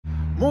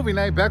Movie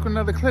night, back with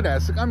another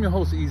Classic. I'm your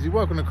host, Easy.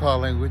 Welcome to Car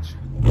Language.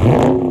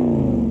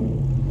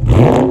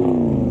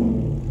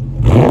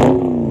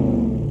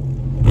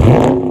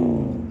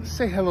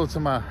 Say hello to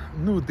my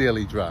new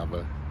daily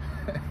driver.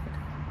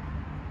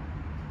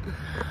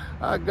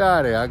 I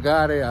got it. I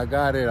got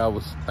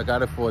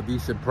it for a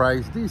decent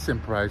price.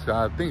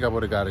 I think I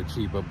would have got it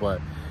cheaper,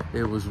 but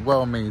it was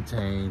well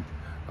maintained.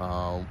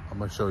 I'm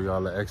gonna show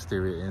y'all the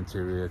exterior,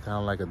 interior, kind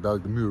of like a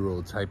Doug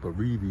DeMuro type of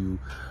review.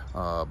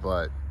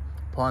 But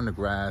pardon the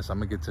grass, I'm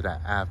gonna get to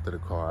that after the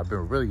car. I've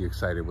been really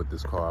excited with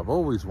this car. I've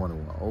always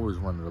wanted one, always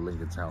wanted a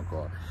Lincoln Town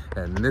Car,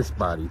 and this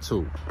body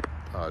too.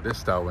 This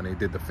style, when they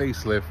did the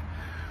facelift,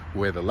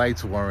 where the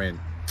lights weren't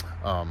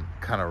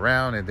kind of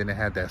round, and then it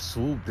had that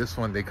swoop. This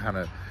one, they kind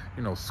of,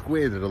 you know,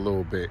 squared it a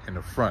little bit in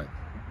the front.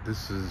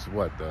 This is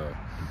what, the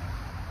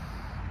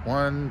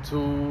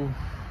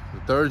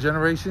third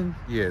generation?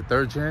 Yeah,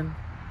 third gen.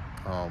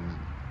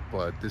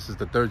 But this is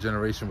the third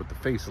generation with the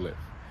facelift.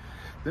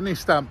 Then they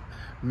stopped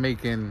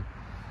making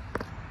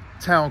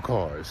town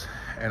cars,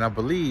 and I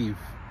believe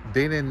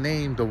they didn't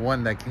name the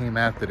one that came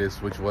after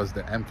this, which was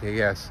the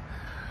MKS,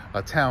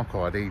 a town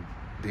car. They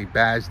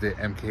badged it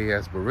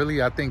MKS, but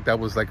really I think that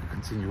was like a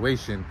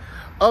continuation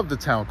of the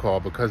town car,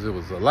 because it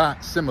was a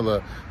lot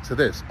similar to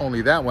this,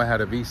 only that one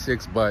had a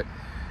V6, but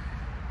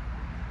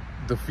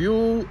the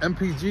fuel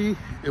MPG,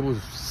 it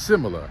was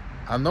similar.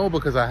 I know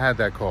because I had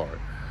that car.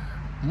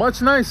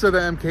 Much nicer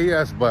than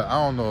MKS, but I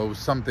don't know, it was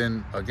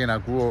something. Again, I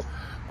grew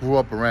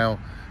up around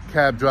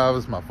cab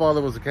drivers. My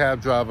father was a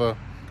cab driver,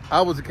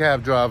 I was a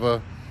cab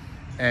driver,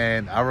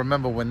 and I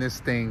remember when this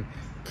thing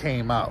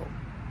came out,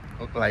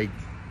 like,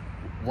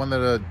 one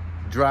of the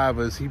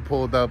drivers, he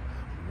pulled up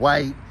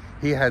white.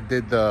 He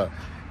did the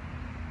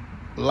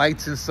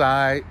lights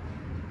inside,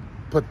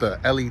 put the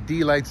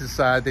LED lights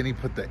inside, then he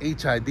put the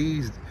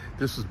HIDs.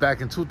 This was back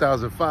in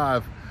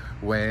 2005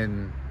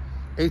 when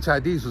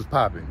HIDs was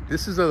popping.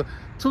 This is a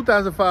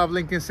 2005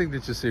 Lincoln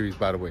Signature Series,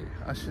 by the way.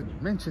 I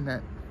should mention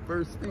that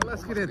first thing.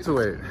 Let's get into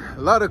it.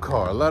 A lot of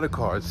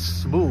cars,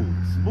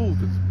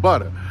 smooth as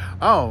butter.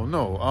 I don't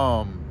know.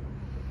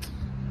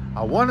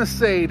 I want to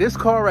say this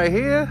car right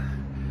here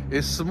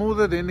is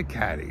smoother than the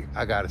Caddy.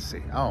 I gotta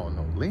say, I don't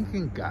know.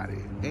 Lincoln got it.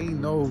 Ain't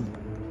no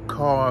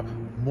car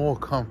more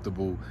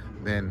comfortable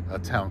than a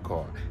town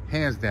car,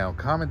 hands down.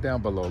 Comment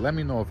down below, let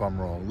me know if I'm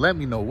wrong. Let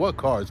me know what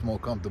car is more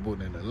comfortable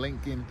than a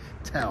Lincoln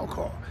Town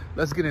Car.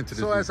 Let's get into this.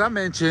 So as I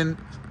mentioned,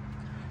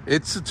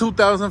 it's a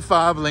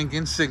 2005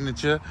 Lincoln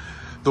Signature.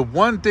 The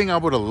one thing I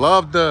would have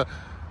loved to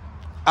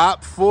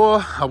opt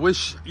for, I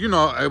wish, you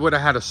know, I would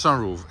have had a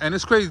sunroof. And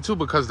it's crazy too,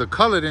 because the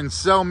color didn't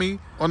sell me.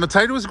 On the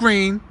title it's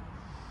green,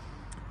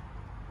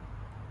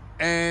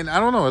 and I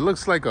don't know, it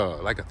looks like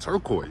a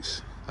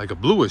turquoise, like a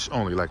bluish,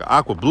 only like an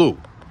aqua blue.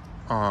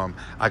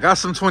 I got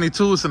some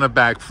 22s in the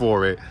back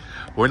for it.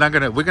 We're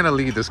gonna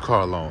leave this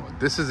car alone.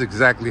 This is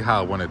exactly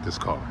how I wanted this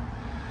car.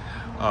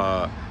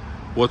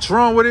 What's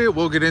wrong with it,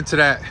 we'll get into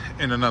that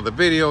in another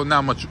video.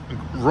 Not much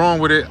wrong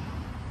with it.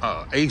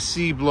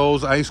 AC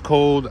blows ice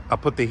cold. I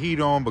put the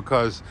heat on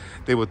because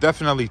they were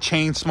definitely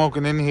chain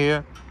smoking in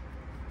here.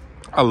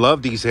 I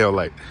love these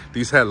headlights.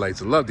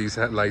 I love these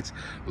headlights.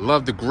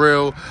 Love the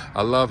grill.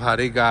 I love how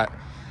they got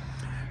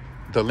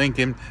the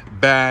Lincoln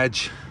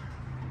badge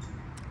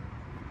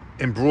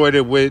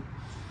embroidered with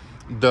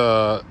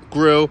the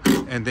grill,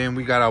 and then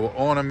we got our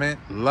ornament.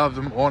 Love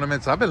them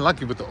ornaments. I've been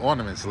lucky with the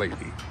ornaments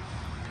lately.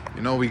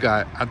 You know, we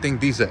got, I think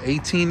these are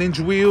 18-inch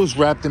wheels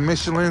wrapped in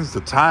Michelins.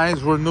 The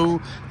tires were new.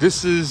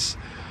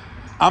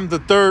 I'm the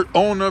third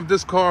owner of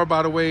this car,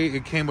 by the way.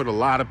 It came with a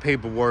lot of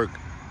paperwork,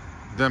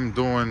 them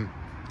doing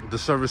the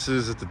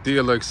services at the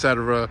dealer,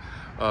 etc.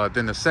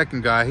 Then the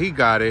second guy, he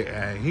got it,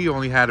 and he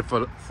only had it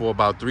for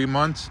about 3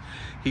 months.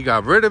 He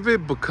got rid of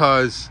it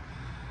because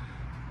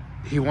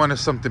he wanted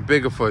something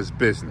bigger for his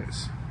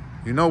business.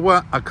 You know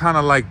what? I kind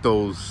of like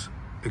those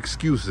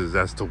excuses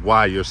as to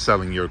why you're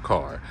selling your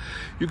car.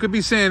 You could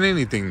be saying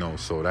anything though,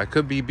 so that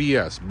could be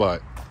BS,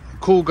 but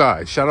cool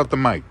guy. Shout out to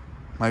Mike.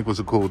 Mike was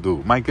a cool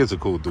dude. Mike is a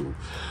cool dude.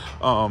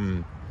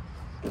 The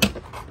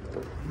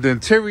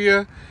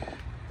interior,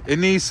 it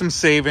needs some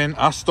saving.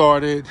 I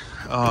started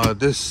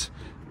this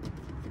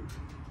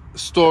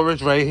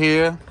storage right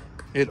here.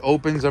 It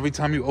opens every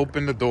time you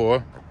open the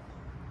door.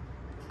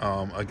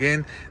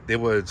 Again, they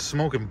were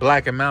smoking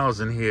Black &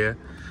 Milds in here,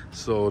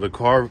 so the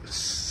car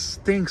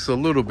stinks a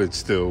little bit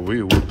still.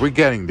 We're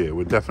getting there.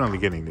 We're definitely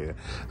getting there.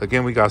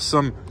 Again, we got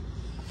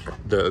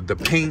the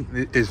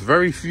paint is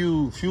very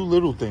few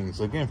little things.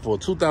 Again, for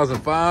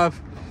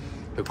 2005,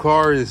 the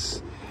car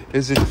is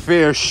in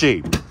fair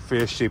shape.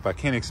 I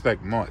can't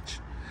expect much.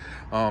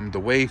 The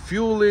way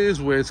fuel is,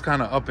 where it's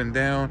kind of up and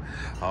down,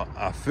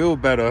 I feel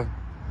better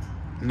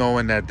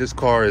knowing that this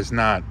car is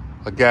not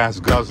a gas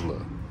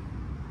guzzler.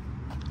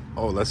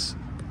 Oh, let's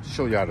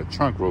show y'all the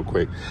trunk real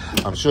quick.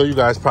 I'm sure you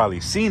guys probably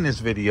seen this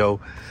video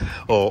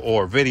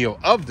or video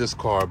of this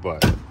car,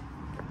 but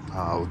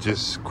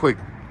just quick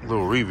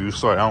little review.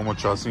 Sorry, I don't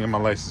want y'all seeing my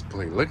license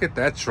plate. Look at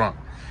that trunk.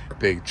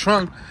 Big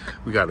trunk.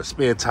 We got a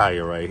spare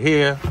tire right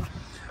here.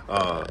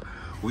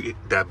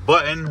 that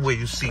button where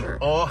you see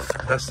off,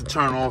 that's to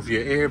turn off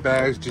your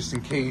airbags just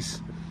in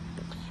case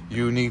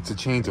you need to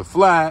change a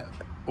flat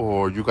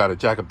or you got to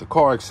jack up the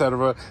car,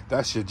 etc.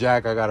 That's your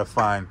jack. I got to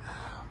find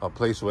a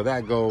place where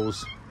that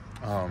goes.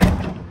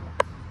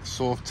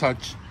 Soft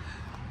touch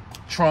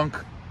trunk,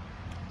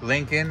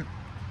 Lincoln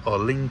or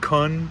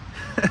Lincoln.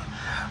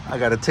 I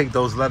got to take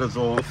those letters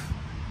off.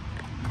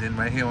 Then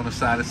right here on the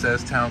side it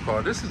says Town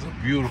Car. This is a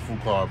beautiful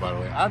car, by the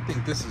way. I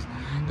think this is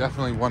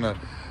definitely one of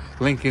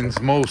Lincoln's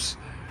most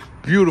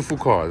beautiful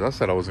cars. I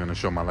said I was going to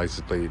show my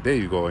license plate. There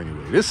you go.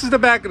 Anyway, this is the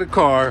back of the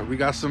car. We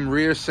got some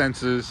rear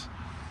sensors.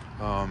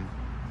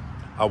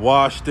 I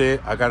washed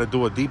it. I got to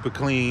do a deeper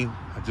clean.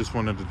 I just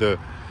wanted to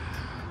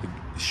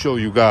show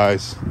you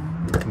guys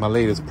my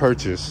latest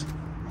purchase.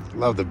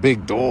 Love the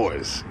big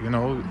doors. You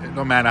know,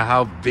 no matter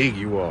how big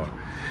you are,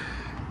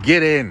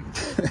 get in.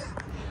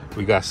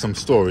 We got some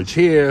storage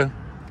here.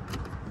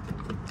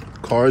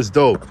 Car is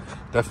dope.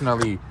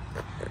 Definitely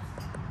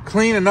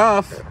clean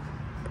enough.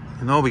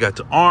 You know, we got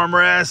the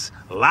armrest,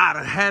 a lot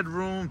of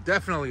headroom,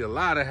 definitely a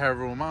lot of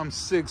headroom. I'm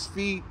 6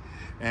 feet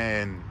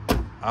and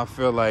I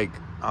feel like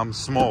I'm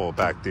small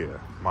back there.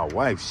 My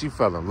wife, she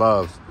fell in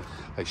love.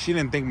 Like, she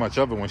didn't think much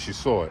of it when she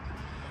saw it.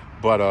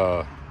 But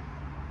I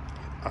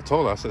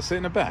told her, I said, sit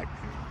in the back.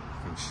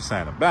 And she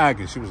sat in the back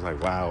and she was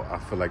like, wow, I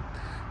feel like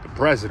the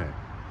president.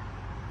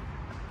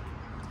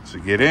 So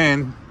get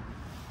in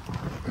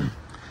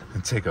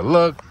and take a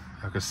look.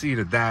 I can see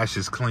the dash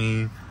is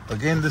clean.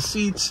 Again, the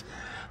seats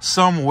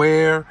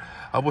somewhere,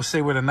 I would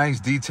say, with a nice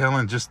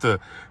detailing, just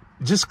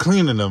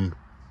cleaning them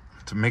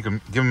to make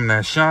them, give them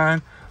that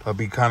shine. That'll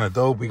be kind of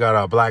dope. We got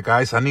our black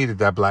ice. I needed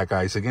that black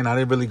ice. Again, I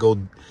didn't really go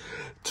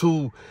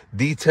too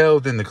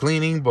detailed in the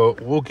cleaning,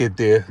 but we'll get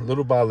there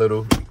little by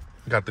little.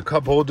 Got the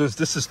cup holders.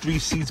 This is 3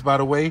 seats, by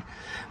the way.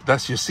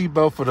 That's your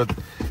seatbelt for the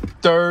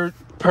third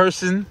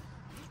person.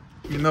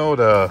 You know,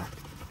 the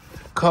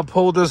cup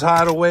holders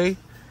hide away.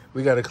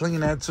 We got to clean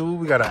that too.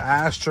 We got an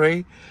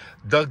ashtray.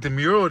 Doug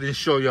DeMuro didn't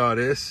show y'all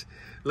this.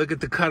 Look at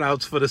the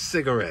cutouts for the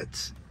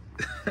cigarettes.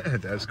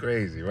 That's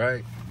crazy,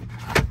 right?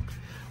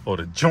 Or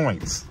the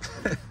joints.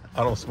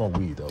 I don't smoke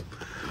weed though.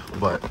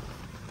 But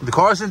the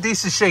car's in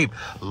decent shape.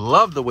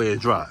 Love the way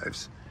it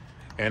drives.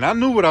 And I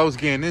knew what I was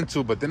getting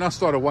into, but then I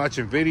started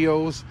watching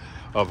videos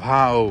of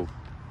how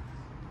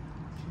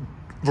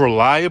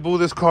reliable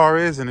this car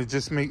is, and it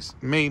just made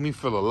me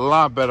feel a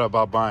lot better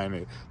about buying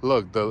it.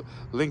 Look, the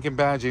Lincoln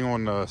badging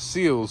on the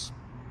seals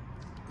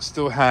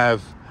still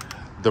have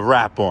the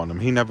wrap on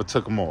them. He never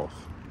took them off.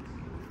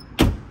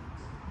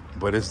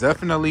 But it's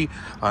definitely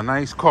a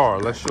nice car.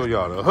 Let's show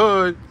y'all the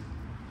hood,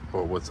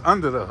 or what's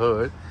under the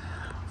hood.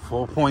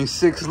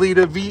 4.6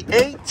 liter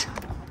V8.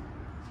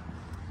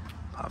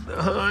 Pop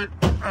the hood.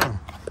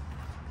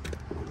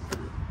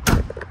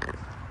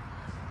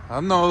 I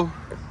know,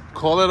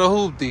 call it a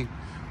hoopty,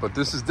 but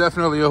this is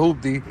definitely a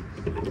hoopty.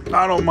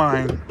 I don't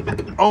mind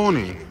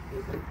owning.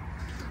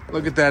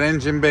 Look at that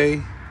engine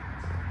bay.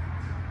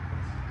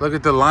 Look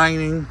at the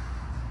lining.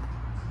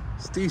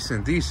 It's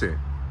decent.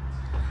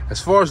 As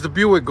far as the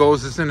Buick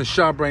goes, it's in the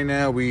shop right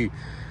now. We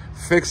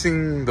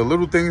fixing the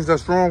little things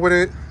that's wrong with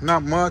it.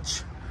 Not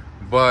much,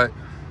 but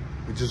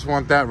we just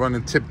want that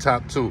running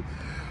tip-top too.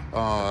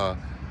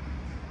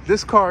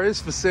 This car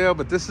is for sale,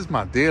 but this is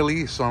my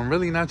daily, so I'm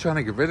really not trying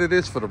to get rid of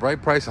this. For the right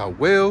price, I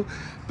will.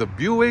 The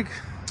Buick,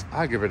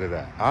 I'll get rid of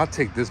that. I'll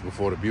take this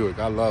before the Buick.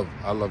 I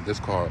love this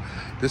car.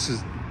 This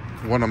is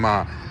one of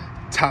my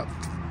top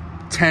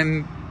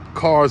 10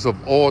 cars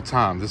of all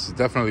time. This is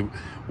definitely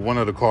one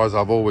of the cars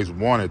I've always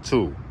wanted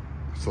too.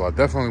 So I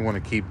definitely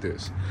want to keep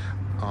this.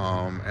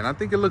 And I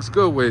think it looks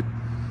good with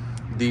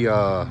the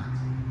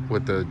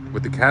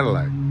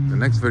Cadillac. The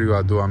next video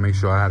I do, I'll make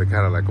sure I had a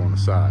Cadillac on the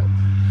side.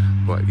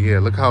 But yeah,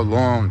 look how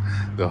long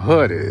the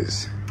hood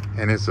is.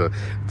 And it's a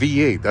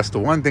V8. That's the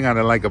one thing I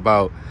didn't like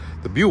about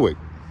the Buick.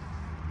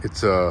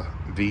 It's a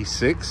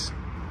V6.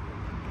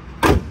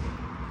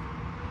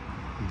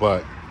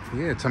 But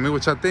yeah, tell me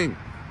what y'all think.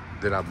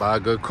 Did I buy a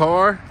good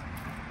car?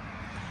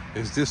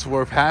 Is this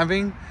worth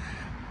having?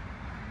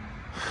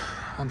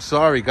 I'm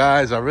sorry,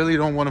 guys. I really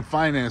don't want to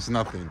finance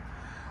nothing.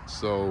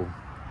 So,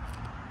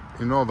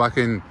 you know, if I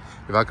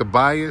could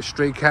buy it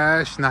straight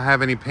cash, not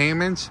have any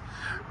payments.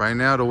 Right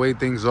now, the way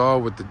things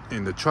are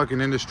in the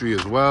trucking industry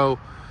as well,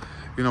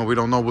 you know, we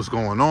don't know what's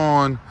going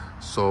on.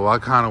 So I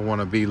kind of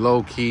want to be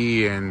low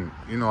key, and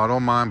you know, I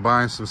don't mind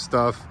buying some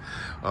stuff.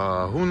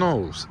 Who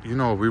knows? You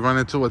know, if we run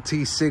into a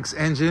T6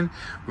 engine,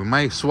 we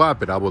might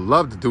swap it. I would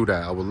love to do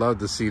that. I would love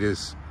to see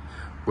this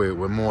with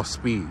more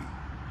speed.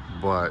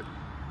 But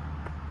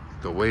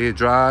the way it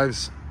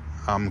drives,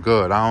 I'm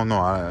good. I don't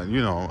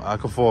know. I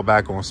could fall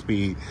back on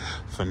speed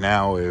for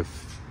now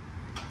if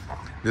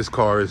this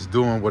car is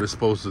doing what it's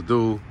supposed to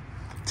do,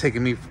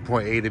 taking me from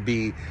point A to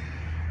B,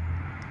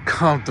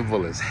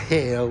 comfortable as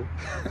hell.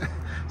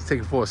 Let's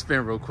take it for a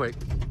spin real quick.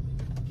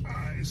 All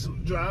right, so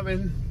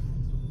driving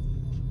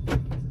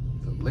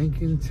the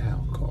Lincoln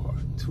Town Car,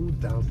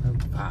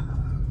 2005.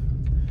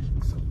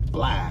 It's a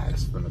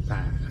blast from the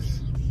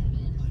past.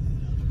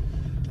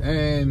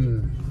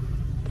 And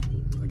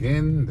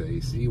again. The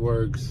AC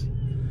works.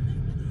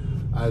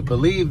 I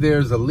believe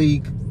there's a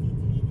leak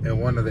in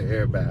one of the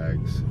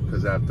airbags,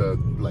 because after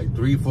like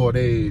 3-4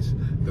 days,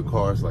 the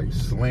car's like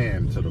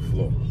slammed to the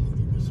floor.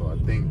 So I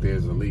think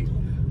there's a leak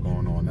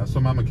going on. That's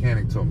what my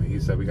mechanic told me.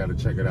 He said we got to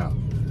check it out.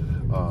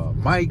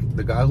 Mike,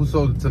 the guy who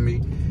sold it to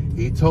me,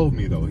 he told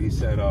me though. He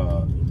said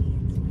I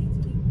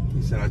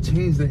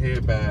changed the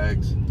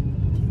airbags,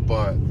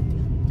 but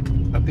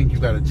I think you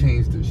got to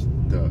change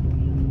the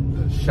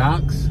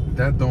shocks.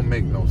 That don't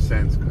make no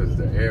sense, because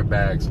the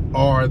airbags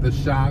are the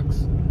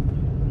shocks.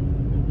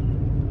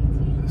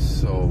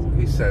 So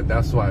he said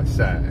that's why it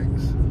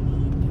sags. I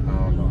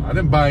don't know. I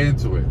didn't buy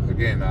into it.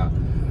 Again, I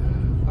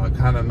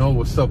kind of know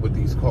what's up with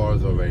these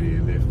cars already,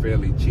 and they're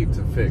fairly cheap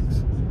to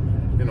fix.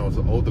 You know, it's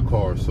an older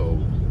car,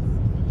 so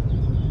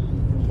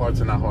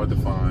parts are not hard to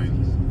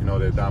find. You know,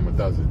 they're a dime a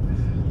dozen.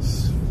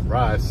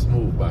 Ride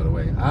smooth, by the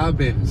way. I've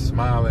been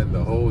smiling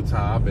the whole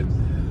time. I've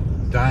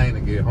been dying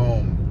to get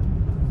home,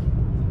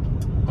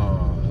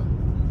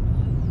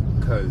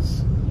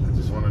 because I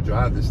just want to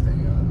drive this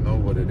thing. I know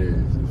what it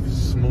is. It's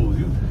smooth.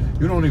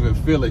 You don't even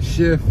feel a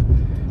shift.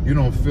 You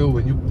don't feel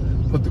when you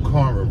put the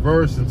car in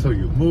reverse until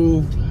you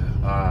move.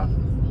 I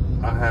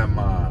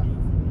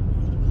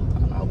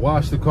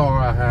washed the car.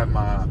 I had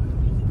my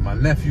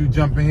nephew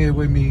jumping here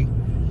with me,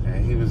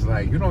 and he was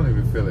like, "You don't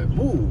even feel it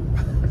move."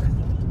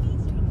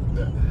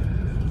 The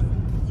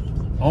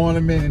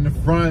ornament in the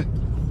front,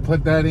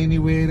 put that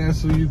anywhere.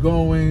 That's where you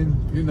going.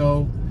 You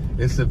know,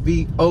 it's a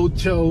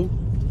V8,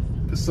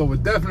 so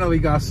it definitely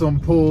got some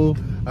pull.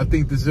 I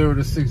think the 0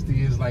 to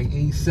 60 is like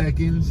 8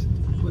 seconds,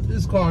 but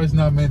this car is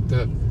not meant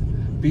to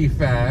be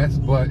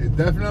fast, but it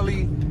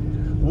definitely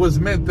was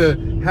meant to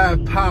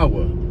have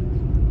power,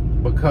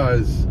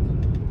 because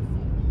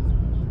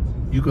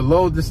you could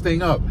load this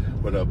thing up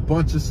with a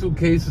bunch of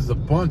suitcases, a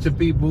bunch of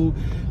people.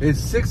 It's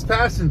 6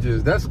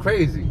 passengers. That's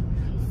crazy.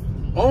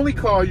 Only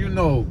car you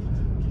know,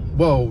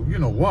 well, you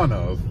know, one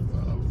of,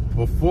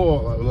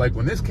 before, like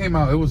when this came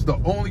out, it was the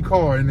only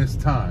car in this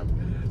time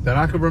that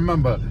I could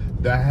remember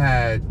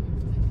that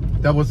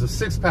was a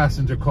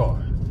 6-passenger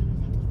car.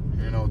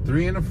 You know,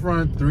 3 in the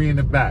front, 3 in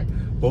the back.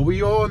 But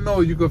we all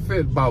know you could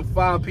fit about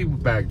 5 people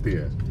back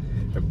there,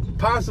 and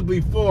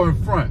possibly 4 in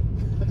front.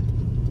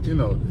 You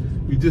know,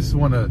 you just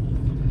want to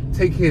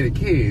take care of the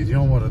kids. You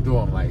don't want to do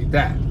them like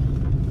that.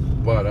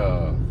 But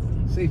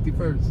safety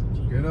first,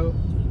 you know.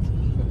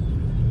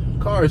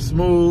 Car is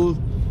smooth.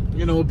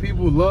 You know,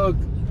 people look.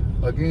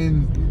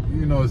 Again,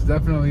 you know, it's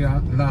definitely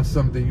not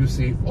something you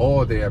see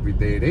all day, every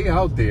day. They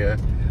out there.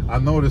 I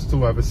noticed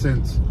too, ever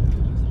since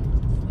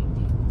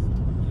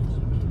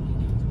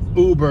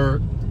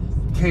Uber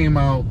came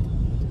out,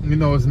 you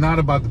know, it's not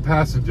about the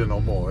passenger no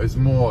more. It's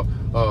more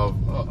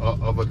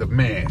of a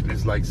demand.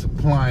 It's like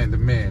supply and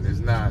demand. It's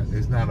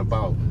not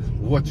about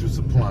what you're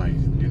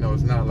supplying. You know,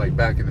 it's not like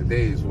back in the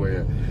days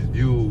where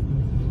you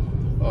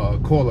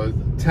call a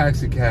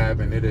taxi cab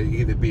and it'll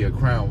either be a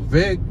Crown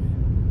Vic,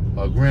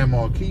 a Grand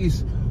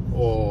Marquis,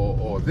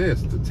 or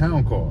this, the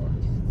town car,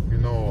 you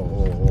know,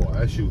 or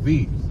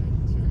SUV,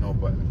 you know,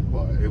 but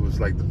it was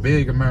like the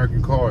big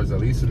American cars, at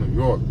least in New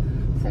York,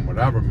 from what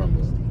I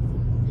remember.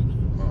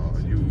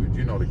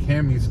 You know, the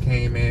Cammys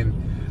came in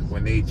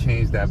when they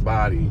changed that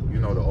body, you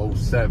know, the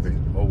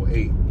 07,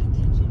 08.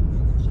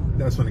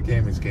 That's when the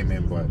Cammys came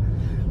in, but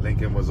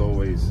Lincoln was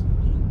always,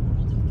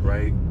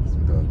 right,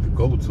 the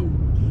go-to.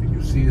 And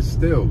you see it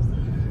still,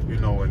 you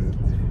know, in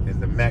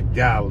the Met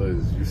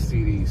Galas, you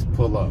see these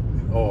pull up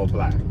in all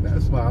black.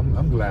 That's why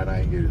I'm glad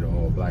I ain't get it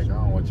all black. I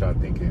don't want y'all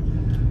thinking,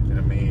 you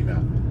know what I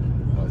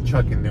mean,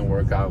 trucking didn't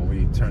work out when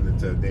we turned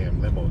into a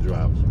damn limo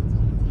driver.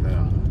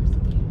 Nah.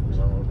 You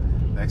know,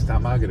 next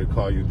time I get a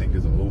car you think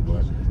is an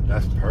Uber,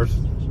 that's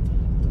personal.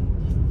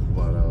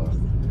 But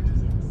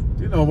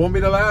you know, won't be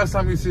the last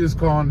time you see this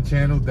car on the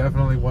channel.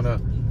 Definitely want to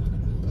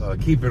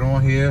keep it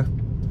on here.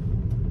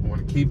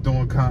 Want to keep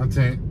doing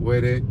content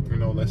with it. You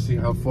know, let's see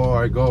how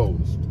far it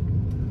goes.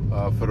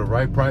 For the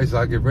right price,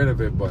 I'll get rid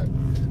of it, but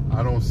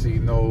I don't see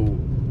no,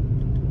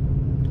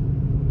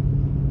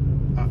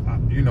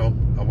 you know,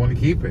 I want to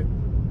keep it.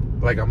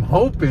 Like, I'm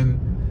hoping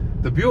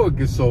the Buick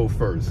gets sold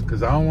first,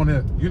 because I don't want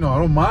to, you know, I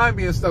don't mind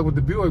being stuck with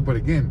the Buick, but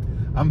again,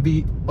 I'm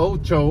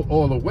V8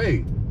 all the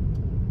way.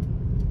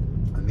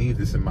 I need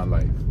this in my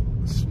life.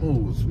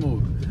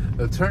 Smooth.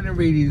 The turning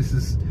radius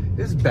is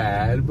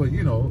bad, but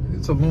you know,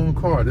 it's a long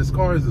car. This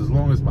car is as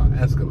long as my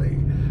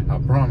Escalade. I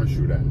promise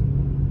you that.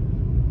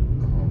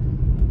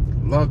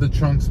 Love the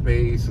trunk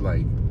space.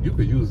 Like, you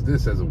could use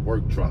this as a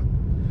work truck,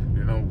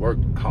 you know, work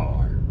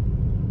car.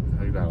 You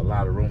know, you got a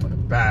lot of room in the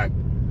back.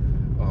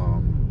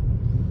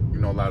 You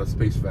know, a lot of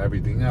space for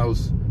everything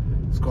else.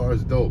 This car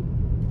is dope.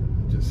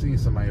 Just seeing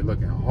somebody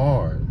looking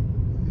hard.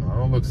 You know, I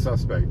don't look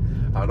suspect.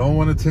 I don't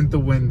want to tint the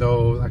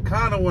windows. I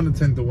kind of want to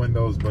tint the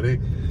windows, but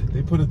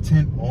they put a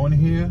tint on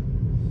here,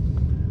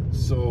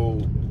 so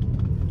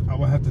I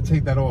would have to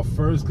take that off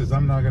first, because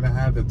I'm not gonna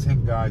have the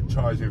tint guy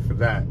charging for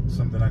that.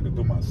 Something I could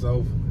do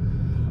myself.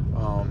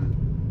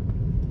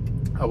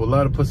 I would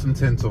love to put some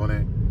tints on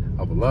it.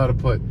 I would love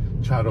to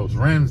try those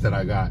rims that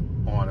I got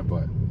on it,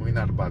 but We're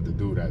not about to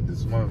do that. This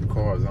is one of the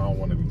cars I don't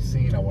want to be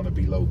seen. I want to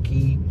be low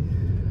key,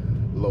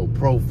 low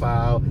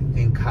profile,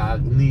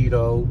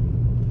 incognito.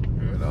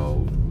 You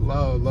know,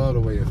 love the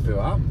way it feel.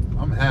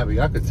 I'm happy.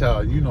 I could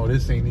tell, you know,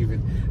 this ain't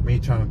even me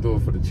trying to do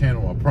it for the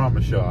channel. I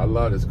promise y'all, I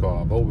love this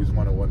car. I've always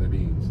wanted one of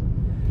these.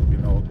 You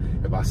know,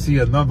 if I see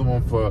another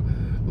one for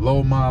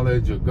low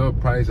mileage or good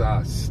price,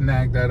 I'll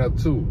snag that up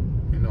too.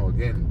 You know,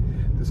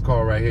 again, this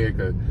car right here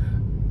could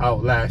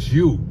outlast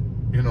you.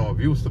 You know, if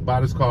you was to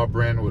buy this car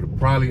brand new, it would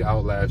probably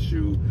outlast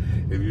you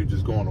if you're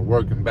just going to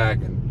work and back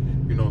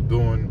and, you know,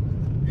 doing,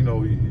 you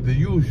know, the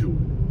usual.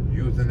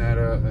 Using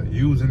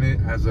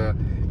it as a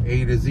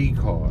to Z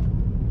car.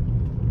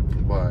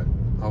 But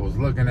I was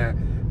looking at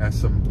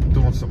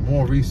doing some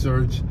more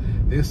research.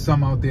 There's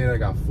some out there that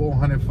got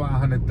 400,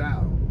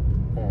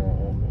 500,000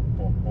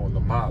 on the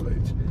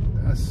mileage.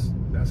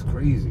 That's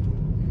crazy,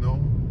 you know,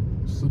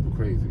 super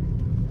crazy.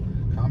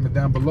 Comment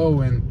down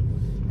below and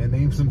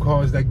name some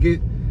cars that get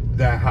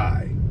that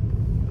high.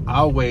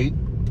 I'll wait.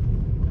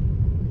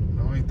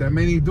 There ain't that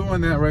many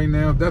doing that right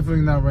now.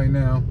 Definitely not right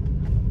now.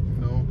 You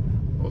know,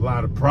 a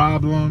lot of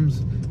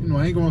problems. You know,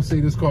 I ain't gonna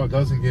say this car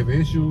doesn't give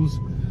issues,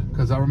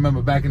 because I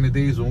remember back in the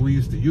days when we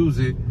used to use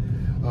it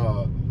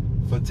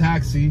for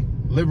taxi,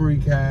 livery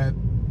cab.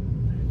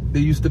 They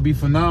used to be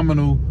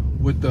phenomenal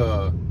with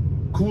the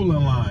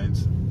coolant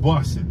lines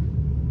busting.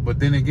 But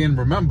then again,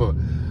 remember,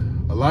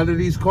 a lot of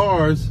these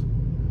cars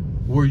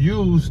were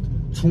used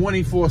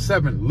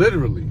 24/7,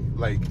 literally.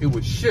 Like, it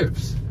was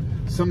shifts.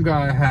 Some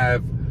guy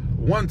have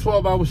one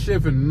 12-hour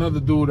shift and another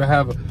dude to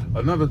have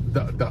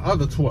the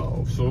other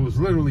 12. So it was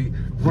literally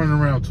running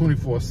around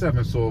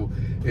 24/7. So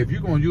if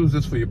you're gonna use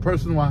this for your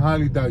personal, I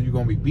highly doubt you're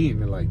gonna be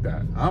beating it like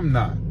that. I'm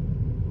not.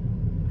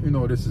 You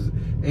know, this is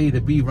A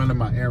to B, running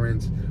my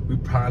errands. We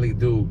probably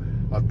do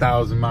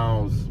 1,000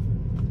 miles,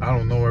 I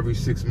don't know, every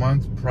 6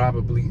 months,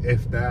 probably,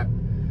 if that.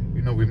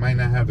 You know, we might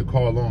not have the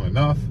car long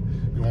enough.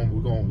 You know,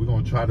 we're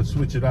gonna try to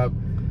switch it up.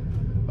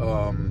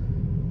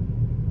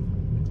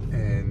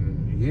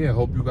 And yeah,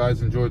 hope you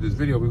guys enjoyed this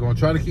video. We're gonna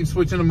try to keep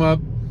switching them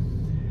up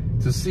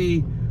to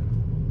see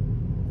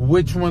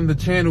which one the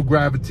channel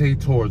gravitate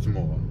towards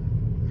more.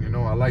 You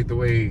know, I like the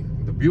way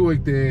the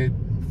Buick did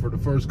for the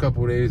first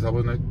couple of days. I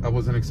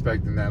wasn't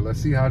expecting that. Let's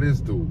see how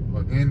this do.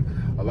 Again,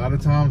 a lot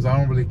of times I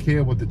don't really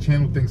care what the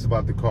channel thinks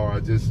about the car. I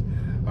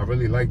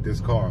really like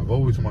this car. I've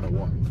always wanted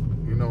one.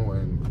 You know,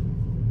 and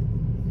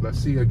let's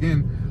see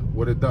again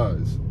what it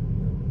does.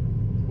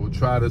 We'll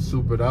try to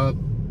soup it up.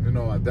 You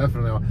know,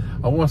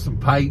 I want some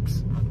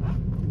pipes.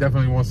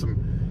 Definitely want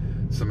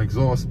some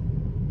exhaust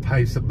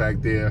pipes up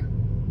back there.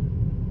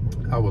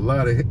 I would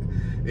love to,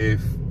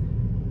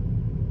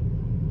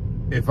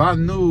 if I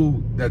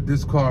knew that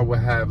this car would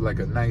have like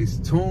a nice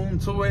tune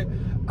to it,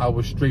 I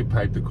would straight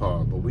pipe the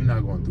car. But we're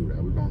not gonna do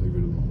that. We're gonna leave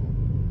it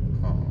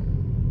alone.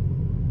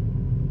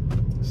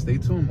 Stay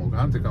tuned. More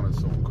content coming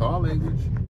soon. Car language.